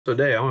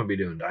Today I'm gonna be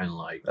doing Dying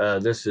Light.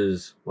 This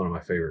is one of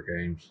my favorite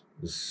games.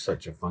 This is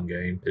such a fun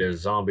game. It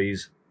is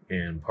zombies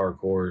and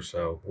parkour,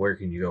 so where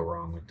can you go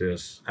wrong with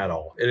this at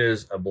all? It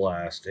is a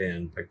blast,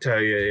 and I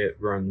tell you, it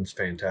runs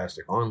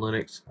fantastic on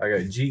Linux. I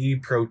got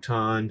GE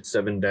Proton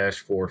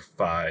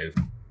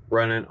 7-45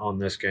 running on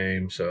this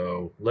game,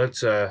 so let's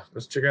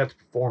check out the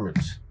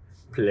performance.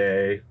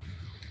 Play.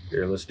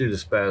 Here, let's do the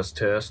spaz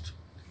test.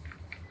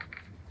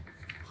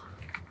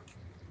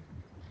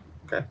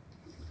 Okay.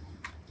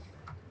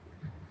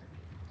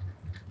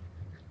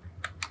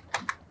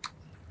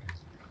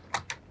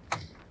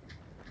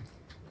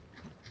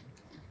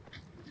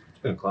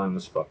 Gonna climb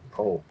this fucking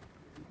pole.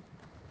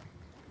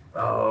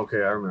 Oh, okay,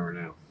 I remember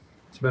now.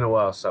 It's been a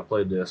while since I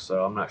played this,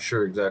 so I'm not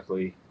sure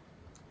exactly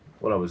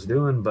what I was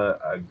doing, but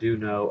I do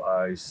know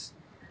I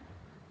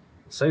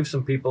saved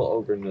some people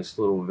over in this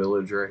little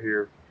village right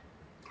here.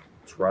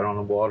 It's right on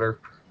the water.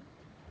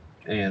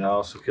 And I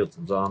also killed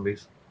some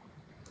zombies.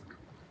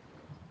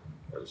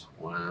 Because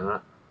why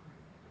not?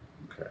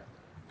 Okay.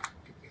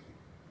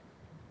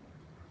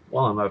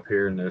 While I'm up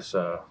here in this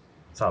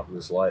top of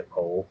this light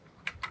pole,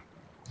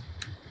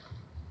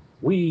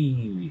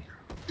 whee!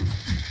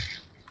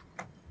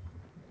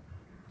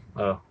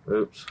 Oh,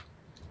 oops.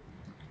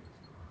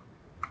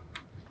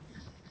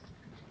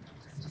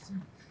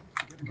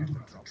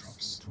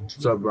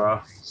 What's up,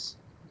 bro?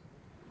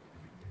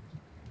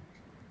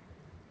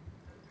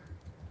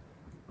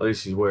 At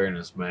least he's wearing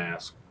his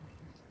mask.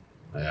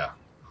 Yeah.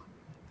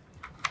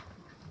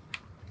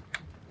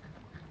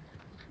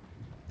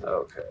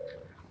 Okay.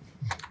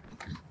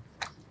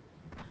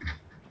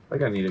 I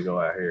think I need to go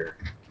out here.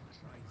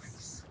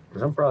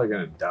 Because I'm probably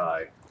going to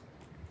die.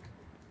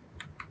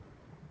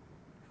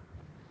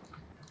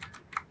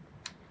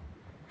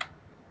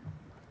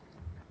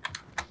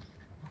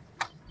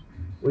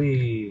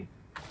 Whee!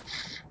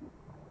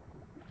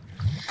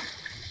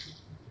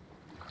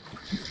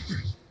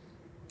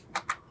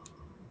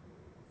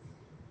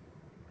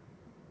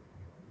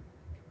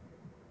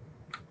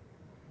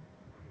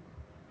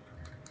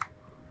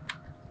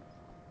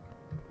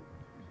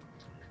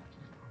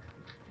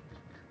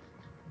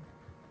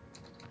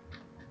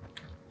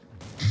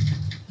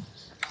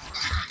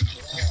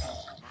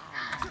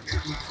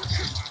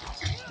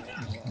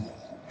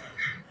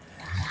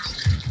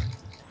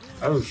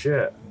 Oh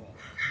shit.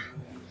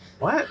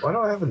 What? Why do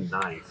I have a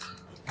knife?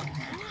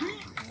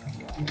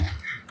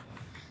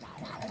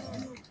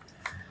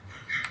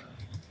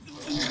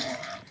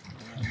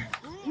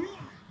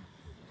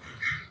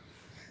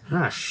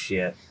 Ah,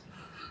 shit.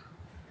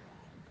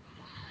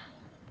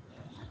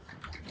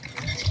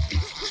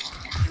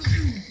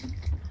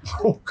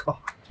 Oh, God.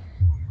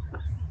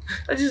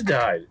 I just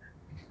died.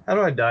 How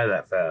do I die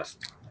that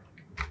fast?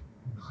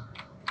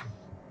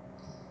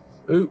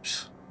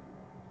 Oops.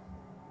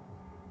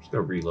 Just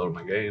gonna reload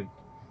my game.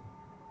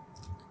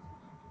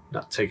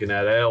 Not taking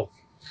that L.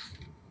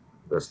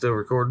 Is that still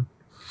recording?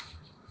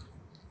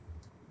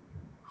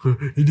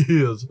 It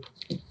is.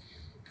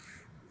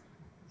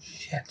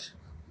 Shit.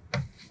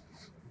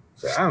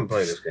 So I haven't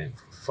played this game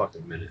for a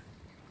fucking minute.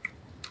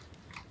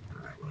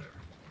 Alright, whatever.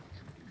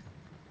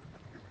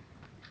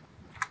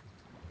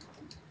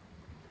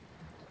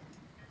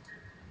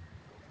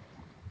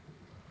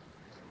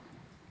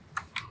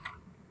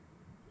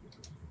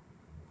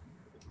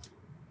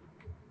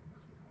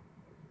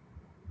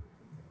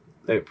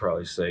 They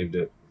probably saved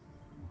it.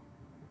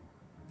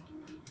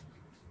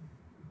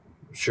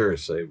 I'm sure it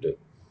saved it.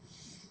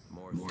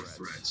 More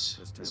threats.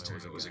 This time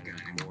it was a guy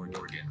named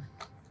Morgan.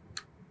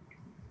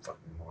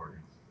 Fucking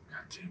Morgan.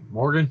 Goddamn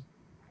Morgan?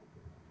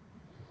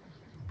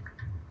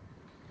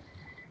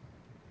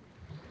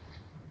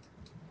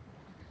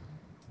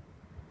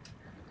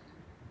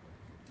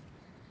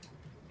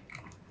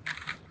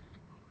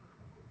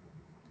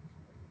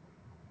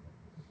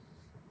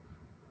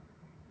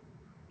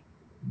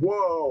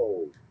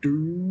 Whoa,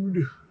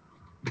 dude.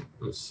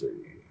 Let's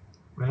see.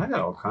 Man, I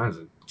got all kinds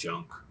of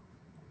junk.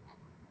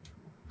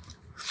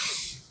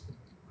 Let's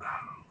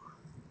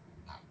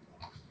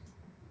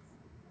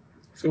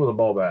go with a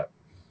ball bat.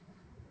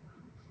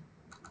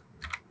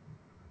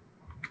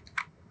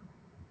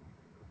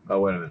 Oh,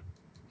 wait a minute.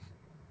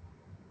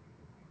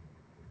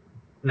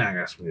 Nah, I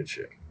got some good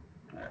shit.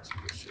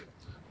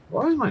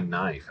 Why is my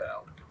knife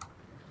out?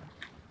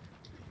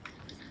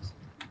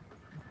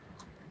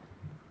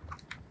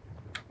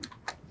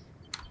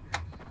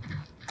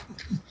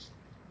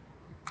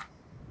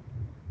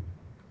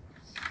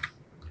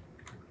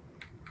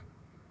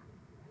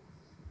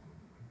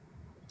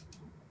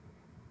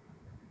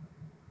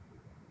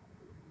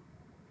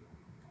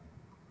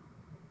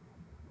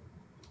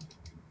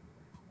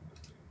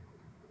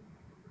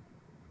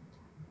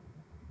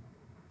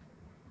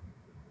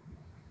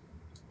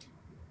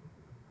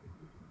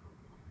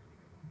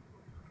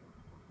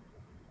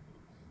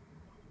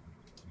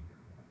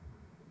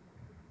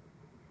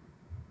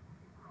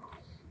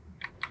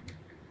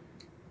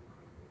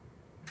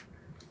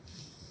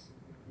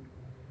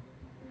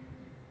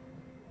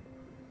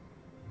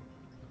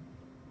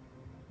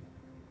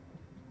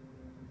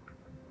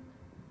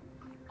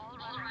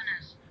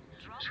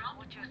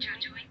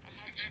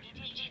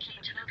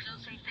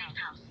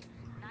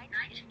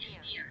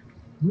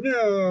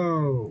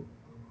 No.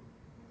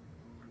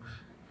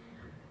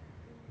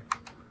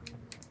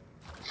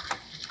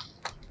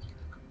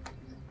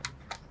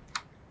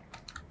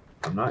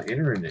 I'm not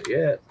entering it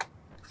yet.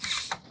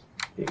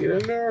 You get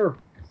in there.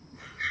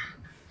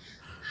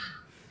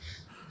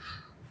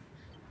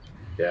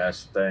 Yeah,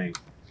 that's the thing.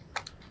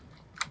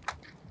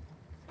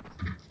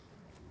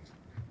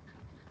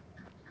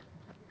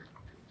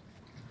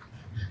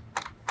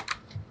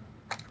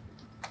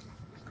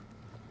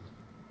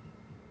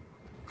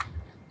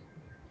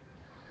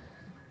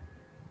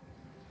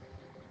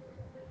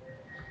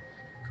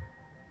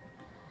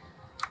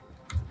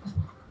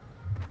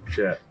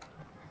 Shit.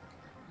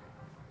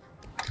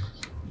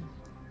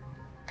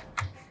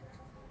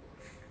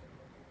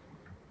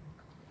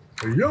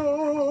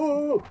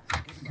 Yo!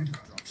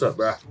 What's up,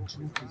 bruh?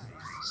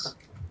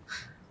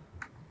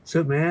 What's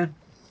up, man?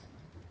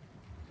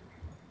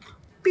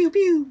 Pew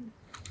pew.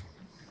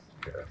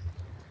 Okay.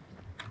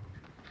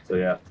 So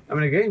yeah, I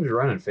mean the game's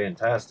running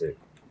fantastic.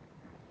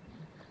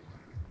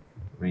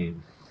 I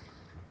mean,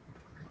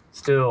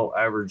 still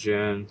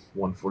averaging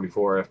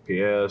 144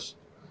 FPS.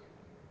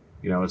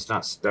 You know, it's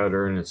not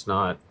stuttering. It's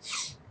not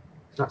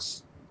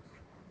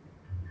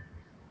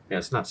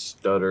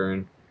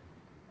stuttering.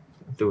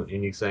 Not doing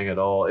anything at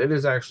all. It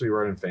is actually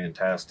running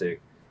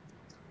fantastic.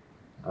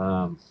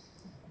 Yeah,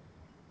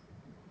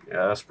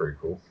 that's pretty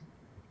cool.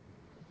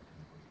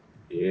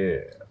 Yeah.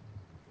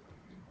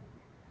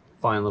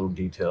 Fine little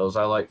details.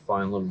 I like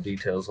fine little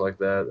details like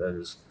that.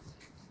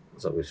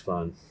 It's always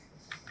fun.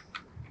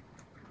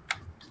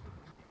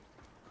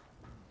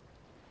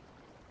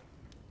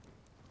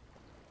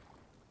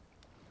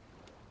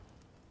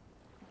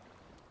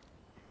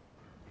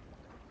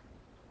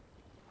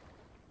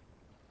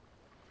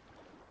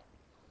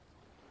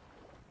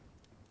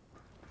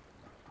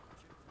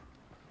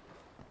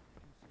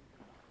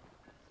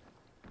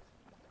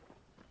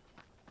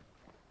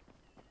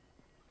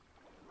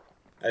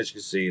 As you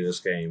can see, this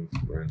game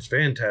runs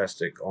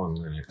fantastic on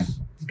Linux.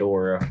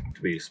 Fedora,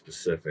 to be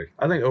specific.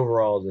 I think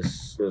overall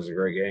this is a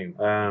great game.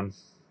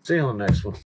 See you on the next one.